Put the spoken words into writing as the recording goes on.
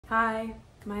Hi,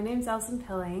 my name's Allison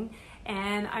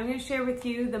and I'm going to share with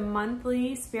you the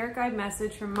monthly spirit guide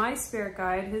message from my spirit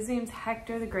guide. His name's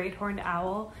Hector, the Great Horned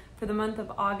Owl, for the month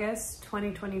of August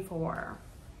 2024.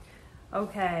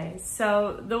 Okay,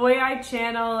 so the way I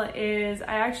channel is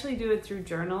I actually do it through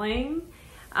journaling.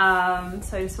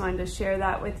 So I just wanted to share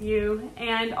that with you.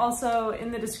 And also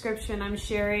in the description, I'm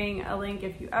sharing a link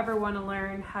if you ever want to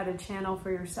learn how to channel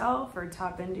for yourself or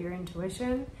tap into your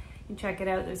intuition. You check it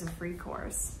out, there's a free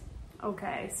course.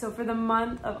 Okay, so for the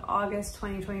month of August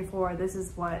 2024, this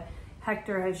is what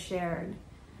Hector has shared.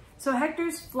 So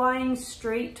Hector's flying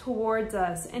straight towards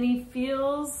us and he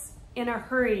feels in a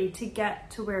hurry to get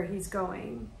to where he's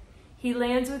going. He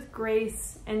lands with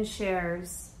grace and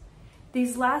shares.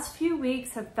 These last few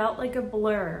weeks have felt like a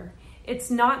blur. It's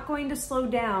not going to slow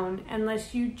down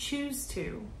unless you choose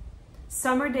to.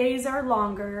 Summer days are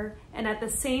longer and at the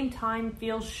same time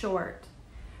feel short.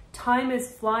 Time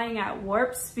is flying at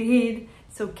warp speed,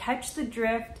 so catch the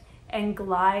drift and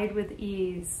glide with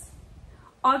ease.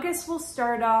 August will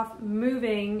start off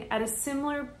moving at a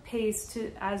similar pace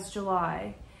as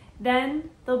July.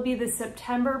 Then there'll be the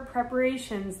September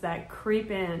preparations that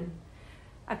creep in.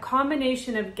 A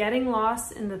combination of getting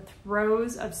lost in the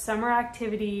throes of summer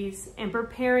activities and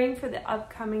preparing for the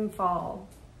upcoming fall.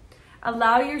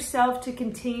 Allow yourself to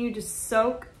continue to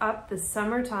soak up the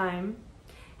summertime.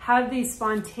 Have these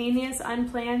spontaneous,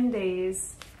 unplanned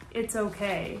days. It's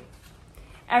okay.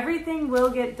 Everything will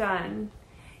get done.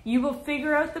 You will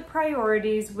figure out the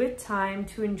priorities with time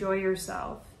to enjoy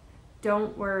yourself.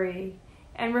 Don't worry.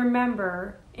 And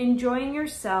remember, enjoying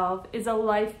yourself is a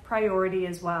life priority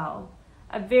as well.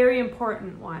 A very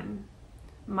important one.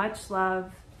 Much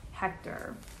love,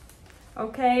 Hector.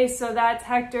 Okay, so that's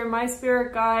Hector, my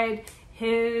spirit guide,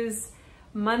 his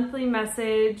monthly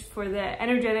message for the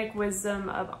energetic wisdom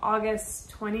of August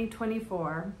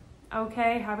 2024.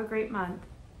 Okay, have a great month.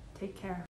 Take care.